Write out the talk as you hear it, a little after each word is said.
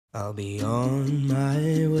I'll be on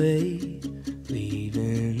my way,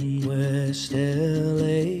 leaving West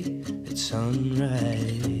LA at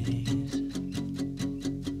sunrise.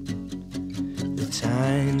 The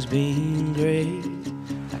time's been great,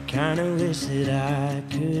 I kinda wish that I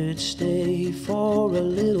could stay for a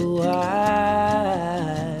little while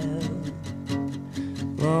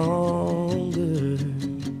longer.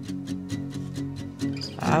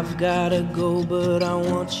 I've gotta go, but I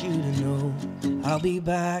want you to know I'll be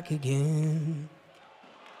back again.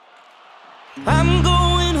 I'm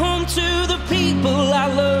going home to the people I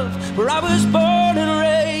love, where I was born and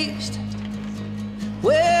raised,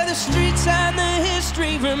 where the streets and the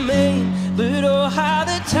history remain. But oh, how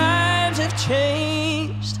the times have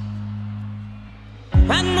changed.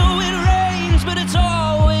 I know it rains, but it's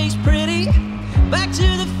always pretty. Back to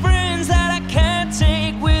the friends that I can't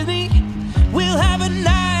take with me. We'll have a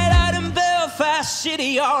night out in Belfast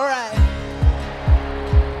City, alright.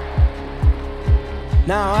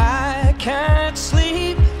 Now I can't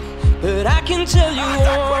sleep, but I can tell you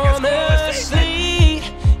honestly,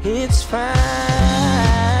 it's fine.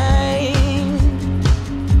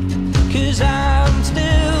 'Cause I'm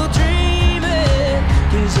still dreaming,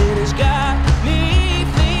 'cause it has got me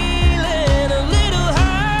feeling a little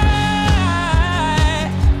high,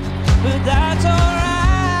 but that's alright.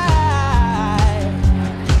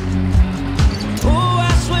 Oh,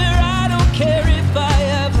 I swear I don't care if I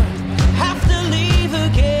ever have to leave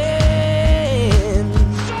again.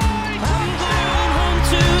 I'm going home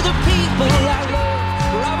to the people I love,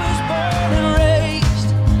 where I was born and raised,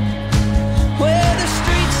 where the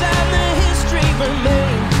streets and the history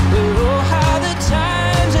remain. But oh, how the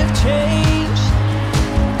times have changed.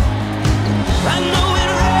 I know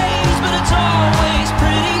it rains, but it's always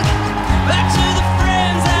pretty. Back to the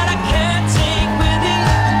friends that I can't take with me.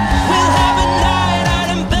 We'll have a night out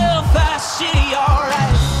in Belfast City,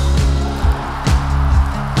 alright.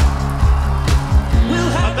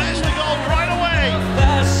 We'll have There's the goal right away.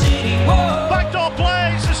 Belfast City, whoa. Backdoor play,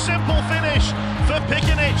 it's a simple finish for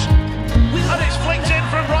Pickenich. And it's flicked in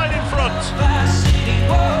from right in front. Belfast City,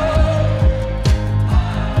 whoa.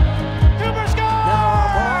 Cooper's goal! Now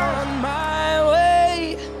I'm on my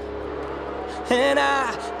way, and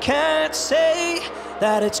I can't say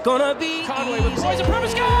that it's gonna be Conway with easy. poison,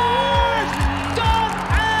 Purvis scores! Done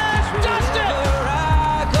and dusted! Wherever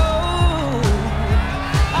I go,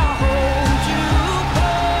 I hold you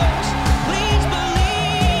close. Please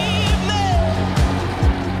believe me.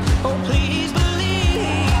 Oh, please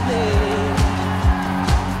believe me.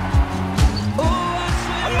 Oh, I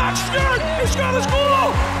swear Max scored! He scored the score!